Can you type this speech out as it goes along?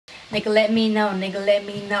Nigga, let me know. Nigga, let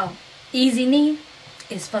me know. Easy knee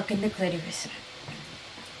is fucking the clitoris.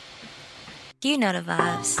 You know the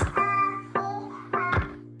vibes.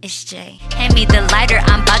 It's Jay. Hand me the lighter,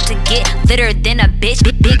 I'm about to get litter than a bitch.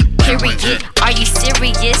 Big period. Are you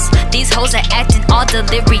serious? These hoes are acting all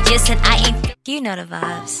delirious, and I ain't. You know the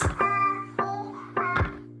vibes.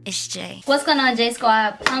 It's Jay. What's going on, J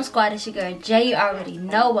Squad? PLUM Squad, it's your girl Jay. You already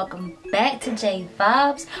know. Welcome back to J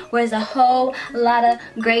Vibes, where there's a whole lot of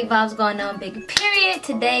great vibes going on. Big period.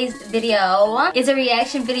 Today's video is a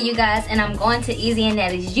reaction video, you guys, and I'm going to Ezee and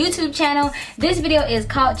Natalie's YouTube channel. This video is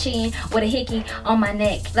caught cheating with a hickey on my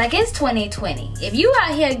neck. Like, it's 2020. If you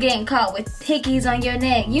out here getting caught with hickeys on your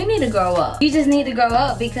neck, you need to grow up. You just need to grow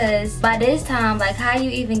up, because by this time, like, how you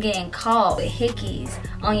even getting caught with hickeys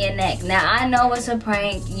on your neck? Now, I know it's a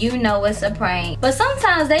prank. You know it's a prank. But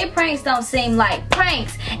sometimes they pranks don't seem like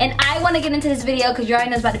pranks. And I want to get into this video because you already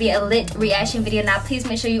know it's about to be a lit reaction video. Now, please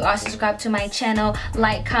make sure you are subscribed to my channel.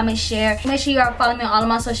 Like, comment, share. Make sure you are following me on all of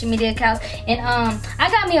my social media accounts. And I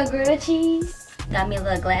got me a grilled cheese. Got me a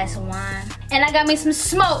little glass of wine. And I got me some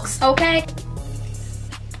smokes, okay?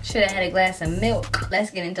 Should have had a glass of milk. Let's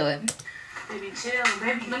get into it. Baby, chill.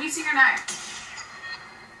 Baby, let me see your knife.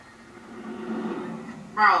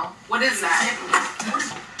 Bro, what is that?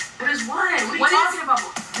 What is what? What are you talking about?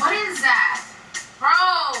 What is that? Bro!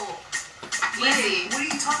 Easy. What are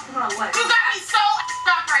you talking about? What? You got me so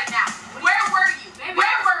up right now. Where were you? Baby,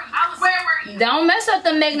 where were you? Where were you? Don't mess up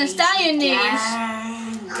the Megan Thee Stallion knees.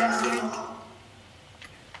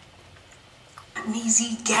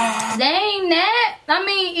 Easy gas. Dang that. I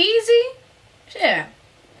mean, Ezee. Sure.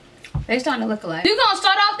 They starting to look alike. You gonna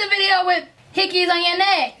start off the video with hickeys on your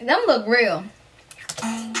neck? Them look real.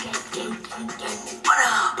 What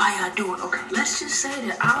up? How y'all doing? Okay, let's just say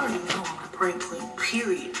that I already know I'm a prank queen,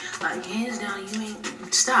 period. Like, hands down, you ain't.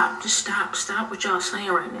 Stop. Just stop. Stop what y'all saying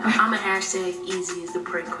right now. I'm a hashtag Ezee is the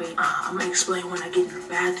prank queen. I'm gonna explain when I get in the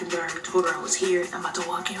bathroom. I already told her I was here. I'm about to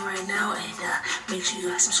walk in right now, and make sure you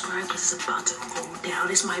guys subscribe because it's about to go down.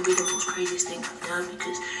 This might be the most craziest thing I've done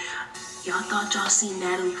because y'all thought y'all seen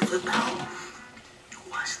Natalie flip out.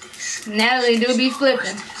 Watch this. Natalie do be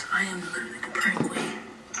flipping. I am literally the prank queen.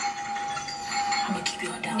 I'm gonna keep you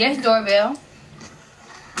on down. Yes, doorbell.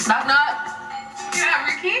 Knock, knock. You have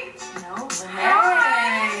your key? No.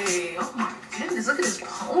 Hey. Oh my goodness, look at this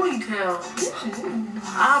ponytail.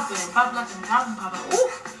 Popping, pop like some popping, popping.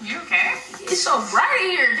 Oof. You okay? It's so bright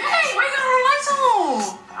here. Dang, why you got all the lights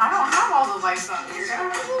on? I don't have all the lights on here.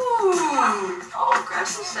 Ooh. Oh, grab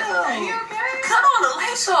some stuff. Are you okay? Cut all the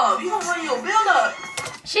lights off. You gonna run your build up.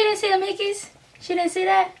 She didn't see the Mickeys? She didn't see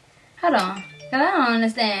that? Hold on. Cause I don't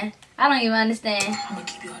understand. I don't even understand. I'm gonna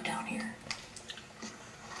keep you all down here.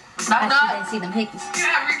 Knock, knock. She didn't see them hickeys. You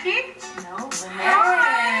have your key? No.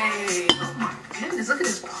 Hey. Oh my goodness, look at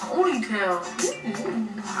this ponytail.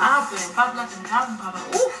 Popping, pop like some popping, popping.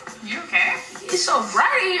 Oof. You okay? It's so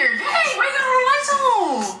bright here. Dang, why you got all the lights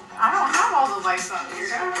on? I don't have all the lights on here.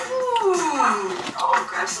 Ooh. Oh,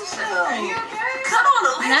 grab some stuff. Are you okay? Cut all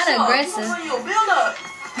the lights off. Not aggressive. You your build up.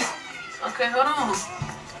 Okay, hold on.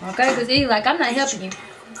 Okay, because he's like, I'm not helping you.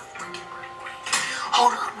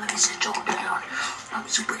 Hold on, let me sit you down. I'm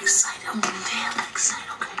super excited. I'm damn excited,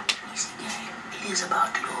 okay? Easy game. It is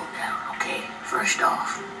about to go down, okay? First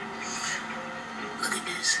off, look at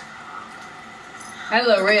this. That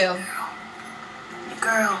look real. Your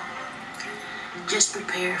girl, just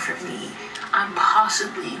prepare for me. I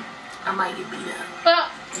might get beat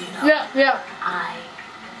up. You know? Yeah. I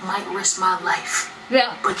might risk my life.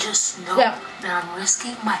 Yeah. But just know that I'm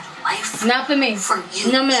risking my life. Not for me. For you.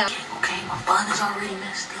 No, ma'am. Okay, my bun is already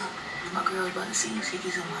messed up. My girl's about to see these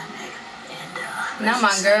hickeys on my neck. And, not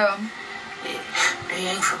my girl. They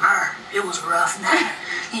ain't from her. It was a rough night.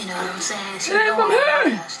 You know what I'm saying? She ain't from her.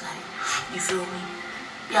 Last night. You feel me?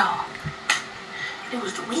 Y'all. It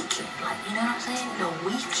was the weekend. Like, you know what I'm saying? The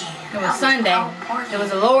weekend. It was Sunday. It was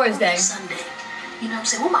the Lord's Day. Sunday. You know what I'm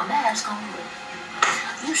saying? With my mask on.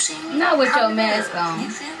 You see me? Not with your mask on. You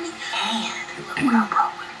feel me? And look what I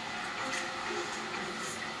brought with me.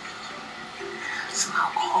 Some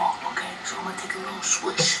alcohol, okay? So I'm gonna take a little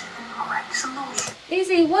switch. Alright, some little switch.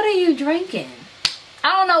 Ezee, what are you drinking?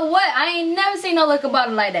 I don't know what. I ain't never seen no liquor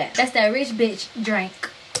bottle like that. That's that rich bitch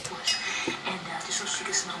drink. And just so she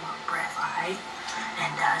can smell my breath, alright?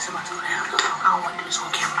 And it's about to go down. I don't want to do this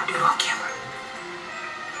on camera. Do it on camera.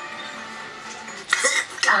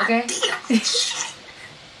 God okay. Damn.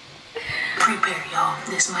 Prepare, y'all.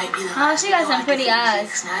 This might be the last. Oh, she got some pretty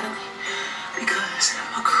eyes. Natalie, because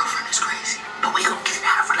my girlfriend is crazy. But we gonna get it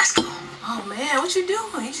out of her. Let's go. Oh man, what you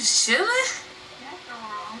doing? You just chilling?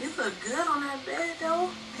 You look good on that bed, though.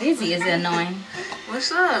 Ezee is annoying.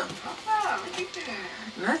 What's up? What's up? What you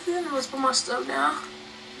doing? Nothing. Let's put my stuff down.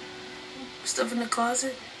 Stuff in the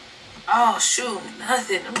closet. Oh, shoot.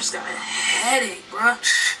 Nothing. I just got a headache, bro.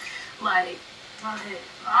 Like, my head.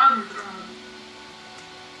 I'm drunk.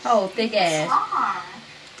 Oh, thick ass.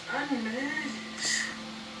 Nothing, man.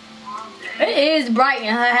 It is bright in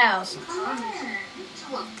her house. Come on.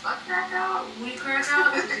 You look butt crack out. We crack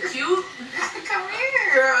out. Is it cute? Come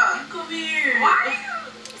here. Come here. Why are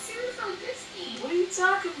you seem so distant? What are you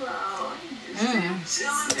talking about?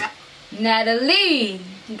 Chilling. Natalie,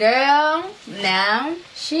 girl, now,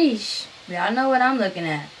 sheesh. Y'all know what I'm looking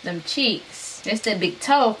at. Them cheeks. It's the big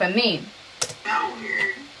toe for me. So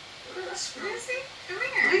weird. That's crazy. Come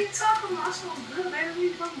here. What are you talking about? I smell good, baby. What are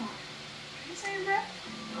you talking about? Are you saying that?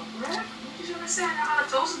 No, bread? What you trying to say? I know how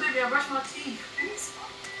to toast, baby. I brush my teeth. Can you smell?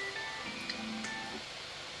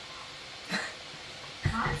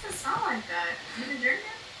 Why does it sound like that? You been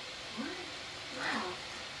drinking? No.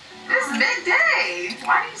 It's midday.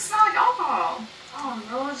 Why do you smell like alcohol? Oh,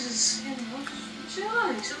 no, it's just, you know, just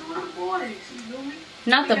chilling with the boys. You feel me?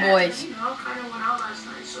 Not the boys. You know, kind of went out last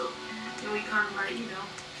night, so, you know, we kind of like, you know.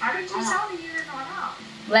 Why did you tell me you were going out?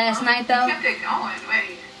 Last night, You though, kept it going.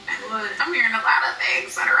 Wait. What? I'm hearing a lot of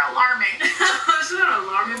things that are alarming. It's not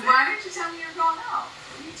alarming, Why didn't you tell me you were going out?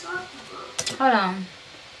 What are you talking about?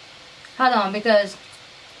 hold on, because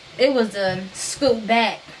it was a scoot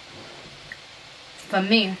back for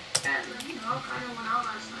me. And, you know, kind of went out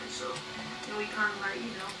last night, so, you know, we kind of like,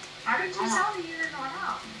 you know. Why did you tell me you were going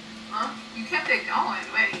out? Huh? You kept it going.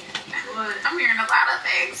 Wait. What? I'm hearing a lot of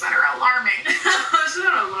things that are alarming. It's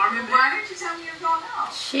not alarming, Why didn't you tell me you were going out?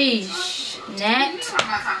 Sheesh, What do you Nat. mean I'm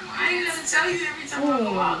not talking about I ain't it? gonna tell you every time I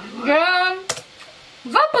go out. Ooh, girl,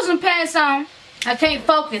 go put some pants on. I can't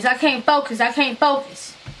focus. Like,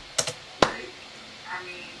 I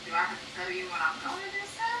mean, do I have to tell you when I'm going to do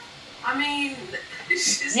stuff? I mean,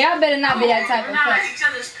 it's just, Y'all better not be that type we're of not person. each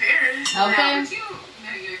other's parents. Okay.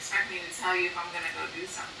 But you expect me to tell you if I'm going to go do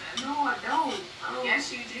something. No, I don't.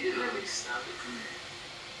 Yes, you do. Really, stop it. Come here.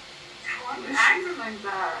 Why are you acting like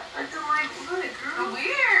that? Acting like what, girl?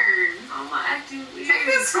 Weird. I'm not acting weird. Take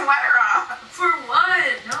this sweater off. For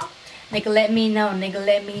what? No. Nigga, let me know. Nigga,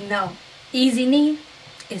 let me know. Easy knee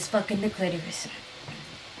is fucking the clitoris.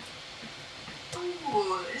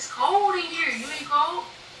 Ooh, it's cold in here. You ain't cold?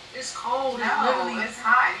 It's cold. It's No, literally it's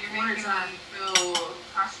hot. You're making wintertime. me feel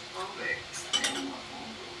claustrophobic.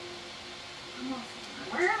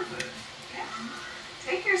 Where is it? Yeah.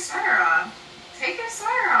 Take your sweater off. Take your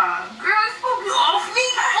sweater off. Girl, it's supposed to be off me.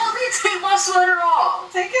 Let me take my sweater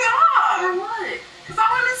off. Take it off. For what? Because I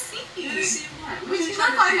want to see you. You see what? What you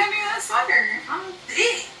look like under that sweater? I'm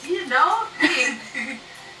thick, you know? Thick.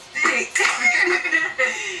 Thick.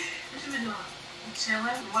 What you been doing?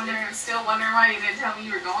 Chilling? Still wondering why you didn't tell me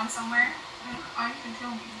you were going somewhere? Why you didn't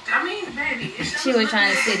tell me? I mean, baby. She was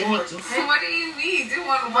trying to see the hickeys. Okay? What do you mean? Doing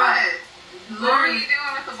what? What were you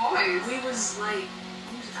doing with the boys? We was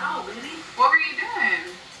out, baby. What were you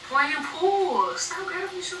doing? Playing pool. Stop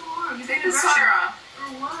grabbing me so hard. You Take the sweater off.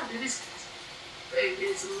 For what? Baby,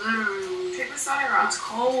 it's literally. Take the sweater off. It's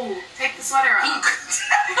cold. Take the sweater off.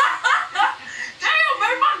 Damn,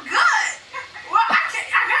 baby, my gut. Well, I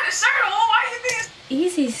got a shirt on. Why you being?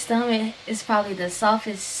 Easy's stomach is probably the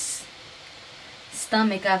softest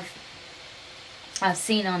stomach I've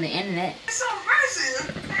seen on the internet. It's so aggressive.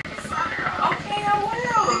 Take the sweater off. Okay, I will.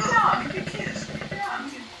 Take it off. Give me a kiss. Take it off.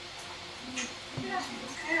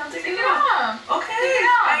 Okay, I'll take Take it it off. off. Okay, Take it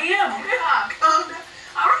off. I am. Take it off. Calm down.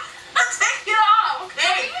 All right, I'll take it off.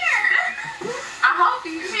 Okay. Come here. I hope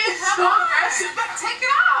you It's have so on. aggressive. Take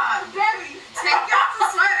it off. Baby. Take off the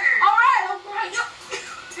sweater. All right, I'm right.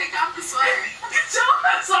 Take off the sweater. Get your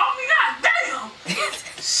hands off me, goddamn.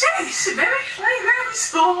 Sheesh, baby. Why you grab me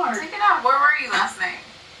so hard? Take it off. Where were you last night?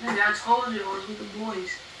 Baby, I told you I was with the boys.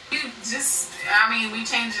 You just, I mean, we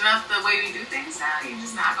changing up the way we do things now. You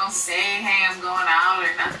just not gonna say, hey, I'm going out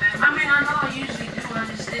or nothing. I mean, I know I usually do. I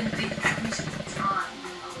just didn't think every single time,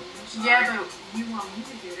 you know. Yeah, but you want me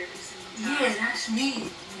to do it every single time. Yeah, that's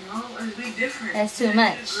me. You know, it's be different. That's too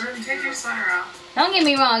much. Take your sweater off. Don't get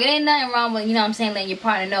me wrong, it ain't nothing wrong with, you know what I'm saying, letting your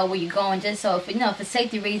partner know where you're going, just so, for, you know, for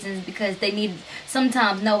safety reasons, because they need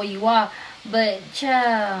sometimes know where you are. But,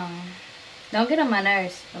 child, don't get on my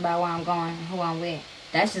nerves about where I'm going and who I'm with.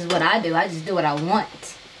 That's just what I do. I just do what I want.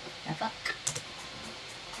 The fuck?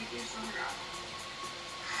 Take your sweater off.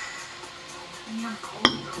 I'm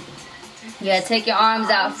cold, though. You gotta take your arms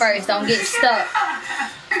out first. Don't get stuck.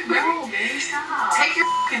 No, baby, stop. Take your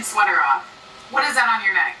fucking sweater off. What is that on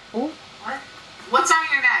your neck? Ooh. What? What's on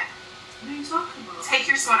your neck? What are you talking about? Take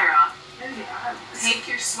your sweater off. Baby, Take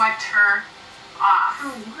your sweater off.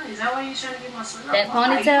 What? Is that why you trying to get my sweater off? That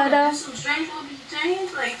ponytail though? Some strange little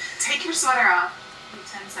change? Like, take your sweater off.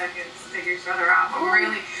 10 seconds to take your sweater off. I'm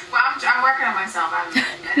working on myself.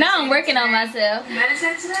 Now I'm working on myself.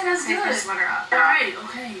 Meditate today? That's Take good. your sweater off. Alright,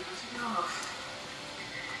 okay. Let's take it off.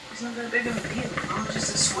 It's not that big of a deal, bro. It's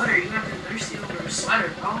just a sweater. You got to be thirsty over a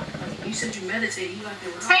sweater, bro. Like, you said you meditate. You got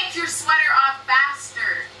to take your sweater off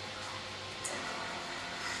faster.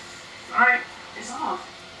 Alright, it's off.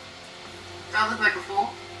 Do I look like a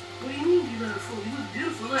fool? What do you mean you look a fool? You look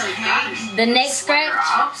beautiful. You look like a goddess. The next scratch.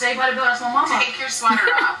 Oh, say by the bell, that's my mama. Take your sweater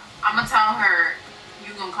off. I'm gonna tell her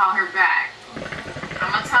you gonna call her back.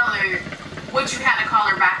 I'm gonna tell her what you had to call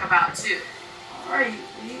her back about too. Alright,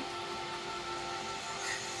 babe.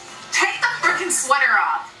 Take the freaking sweater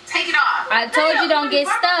off. Take it off. I told you don't get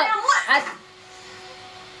stuck.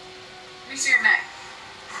 Reach your neck.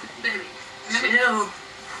 Baby, chill.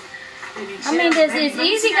 Baby, chill. I mean, does this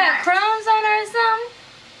Ezee got crumbs on her or something?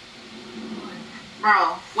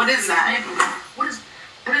 Bro, what is that? What is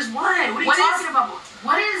what? What are you talking about?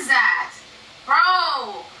 What is that?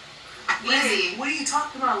 Bro! Ezee. What are you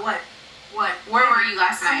talking about? What? Where were you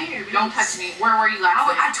last night? Here, don't touch me. Where were you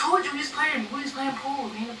last night? I told you we was playing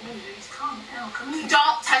pool. Me and the boys, baby. Calm down. Come here.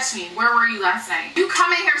 Don't touch me. Where were you last night? You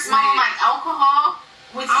come in here smelling like alcohol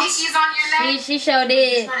with hickeys on your neck? She sure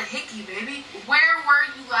did. It's not a hickey, baby. Where were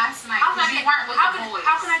you last night? How can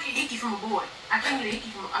I get hickey from a boy? I can't get a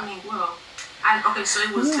hickey from, okay, so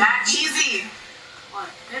it was that easy. What?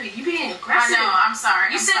 Baby, you being aggressive. I know, I'm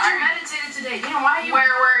sorry. You said you meditated today. Damn, why are you? Where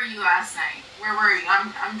were you last night? Where were you?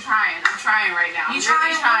 I'm trying. I'm trying right now. You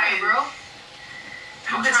trying, bro?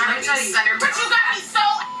 I'm trying to be centered. But you got me so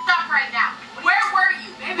up right now. Where were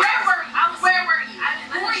you? Baby, where were you? Where were you?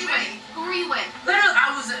 Who were you with? Who were you with? Literally,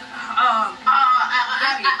 I was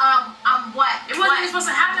what? It wasn't even supposed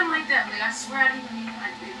to happen like that. Like, I swear I didn't even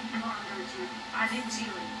I didn't cheat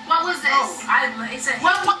on you. What was this? It's a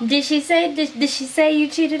hickey. Did she say you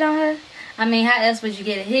cheated on her? I mean, how else would you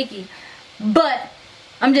get a hickey? But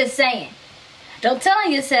I'm just saying, don't tell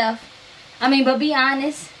on yourself. I mean, but be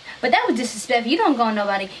honest. But that was disrespectful. You don't go on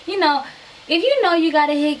nobody. You know, if you know you got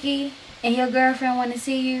a hickey and your girlfriend want to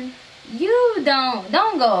see you, you don't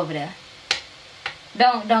go over there.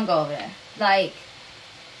 Don't go over there. Like,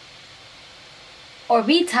 or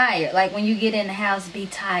be tired. Like when you get in the house, be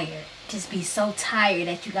tired. Just be so tired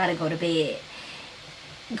that you gotta go to bed.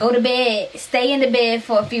 Go to bed. Stay in the bed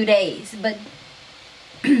for a few days. But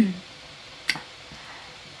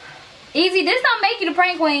Ezee, this don't make you the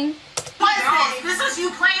prank queen. What is this? This is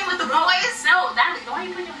you playing with the boys? No, Natalie, why are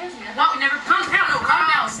you putting your hands on me? No, never. Calm down. No, calm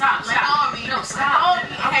down. Stop. Let go of me. No, stop.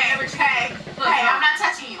 Hey, I'm not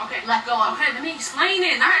touching you. Okay, let go of me. Okay, let me explain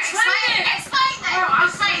it. Explain it.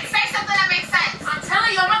 Say something that makes sense. I'm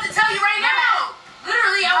telling you. I'm about to tell you right now.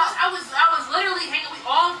 Literally, I was literally hanging with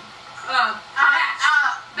all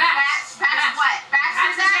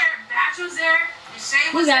Batch was there.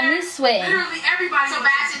 Deshae was there. You got there. me sweating. Literally everybody. So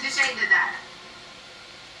Batch and Deshae did that.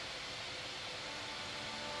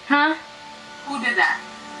 Huh? Who did that?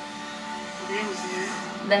 They was there.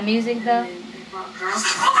 The music though. They brought girls.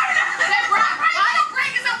 Why a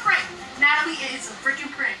prank is a prank? Natalie, it's a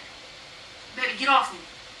freaking prank. Baby, get off me.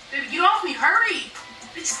 Baby, get off me. Hurry.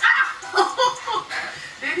 Bitch, stop.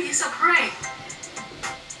 Baby, it's a prank.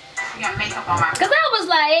 You got makeup on my face. Cause I was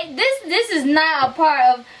like, this is not a part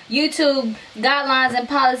of YouTube guidelines and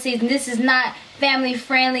policies, and this is not family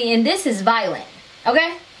friendly, and this is violent.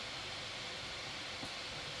 Okay?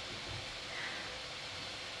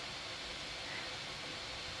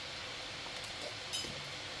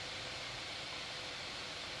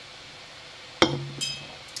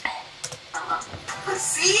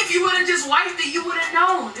 See, if you would have just wiped it, you would have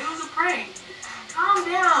known. It was a prank. Calm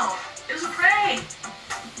down. It was a prank.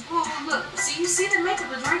 Oh, look. See, you see the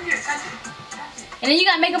makeup is right there. Touch it. And then you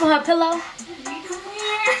got makeup on her pillow. Come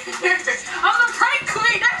here. I'm the prank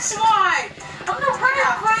queen. That's why. I'm the prank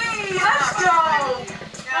queen. Let's go.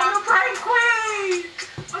 I'm the prank queen.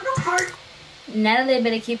 I'm the prank. Natalie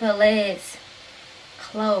better keep her legs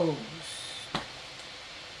closed.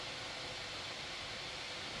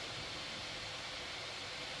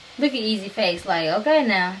 Look at Ezee face, like, okay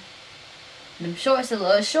now. Them shorts a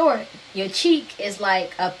little short. Your cheek is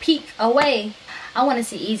like a peek away. I want to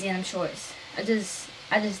see Ezee in them shorts. I just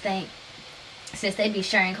think, since they be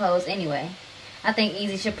sharing clothes anyway, I think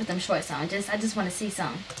Ezee should put them shorts on. I just want to see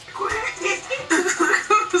something.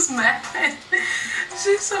 Who's mad?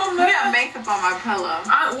 She's so mad. You got makeup on my pillow.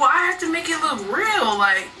 I have to make it look real.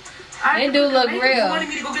 Like, It do look real. You wanted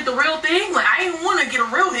me to go get the real thing? Like, I didn't want to get a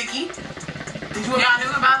real hickey. Y'all knew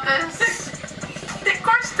about this? Of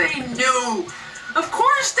course they knew. Of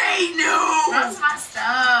course they knew. That's messed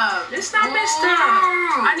up. It's not messed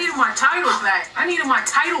up. I needed my title back. I needed my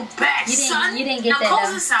title back, son. You didn't get that. Now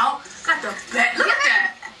close this out. Got the bet. Look at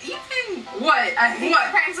that. You can what?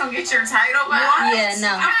 What? Pranks don't get your title back. What? Yeah,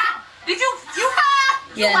 no. Did you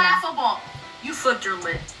Yeah, no. laughable. You flipped your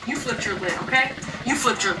lid. You flipped your lid, okay? You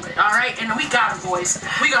flipped your lid, all right? And we got her, boys.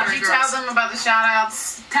 We got her, Did you girls. tell them about the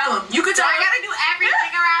shout-outs? Tell them. You could So tell I them. gotta do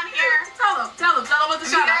everything around here. Tell them about the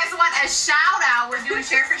If you shout-out. guys want a shout-out, we're doing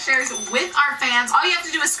share for shares with our fans. All you have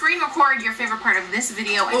to do is screen record your favorite part of this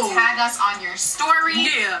video and Ooh. tag us on your story.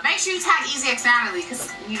 Yeah. Make sure you tag Ezee x Natalie,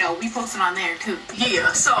 because, you know, we post it on there, too.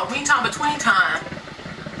 Yeah, so meantime, between time.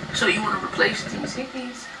 So you want to replace these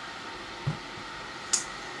hickeys?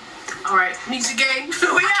 All right, meet you game.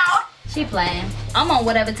 We out. She playing. I'm on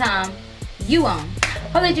whatever time you on.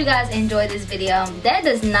 Hope that you guys enjoyed this video. That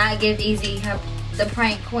does not give Ezee the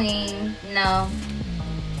prank queen. No.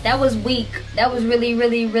 That was weak. That was really,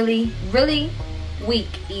 really, really, really weak,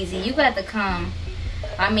 Ezee. You got to come.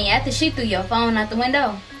 I mean, after she threw your phone out the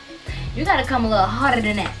window, you got to come a little harder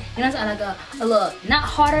than that. You know what I'm saying? Like a little, not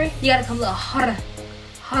harder. You got to come a little harder.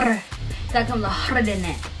 Harder. You got to come a little harder than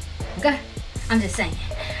that. Okay? I'm just saying.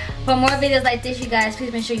 For more videos like this, you guys,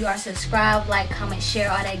 please make sure you are subscribed, like, comment,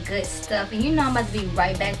 share, all that good stuff. And you know I'm about to be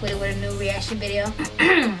right back with it with a new reaction video.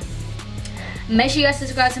 Make sure you guys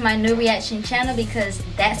subscribe to my new reaction channel because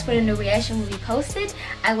that's where the new reaction will be posted.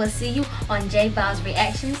 I will see you on VibZ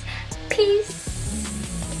Reactions. Peace.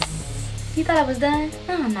 You thought I was done?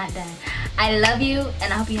 No, I'm not done. I love you,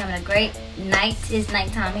 and I hope you're having a great night. It's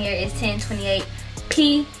nighttime here. It's 10:28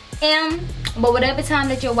 p.m. But whatever time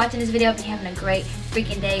that you're watching this video, if you're having a great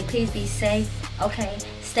freaking day, please be safe, okay?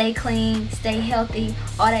 Stay clean, stay healthy,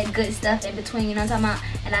 all that good stuff in between, you know what I'm talking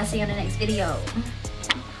about? And I'll see you on the next video.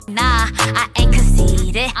 Nah, I ain't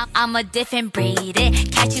conceited. I'm a different breed.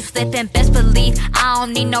 Catch you slipping, best believe I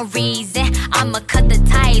don't need no reason. I'ma cut the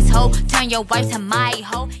ties, ho. Turn your wife to my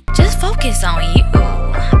hoe. Just focus on you,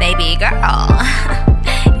 baby girl.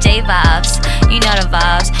 VibZ, you know the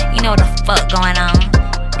vibes. You know what the fuck going on.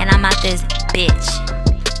 And I'm out this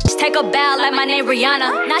bitch. Take a bow like my name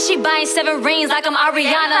Rihanna. Now she buying 7 rings like I'm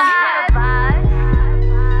Ariana.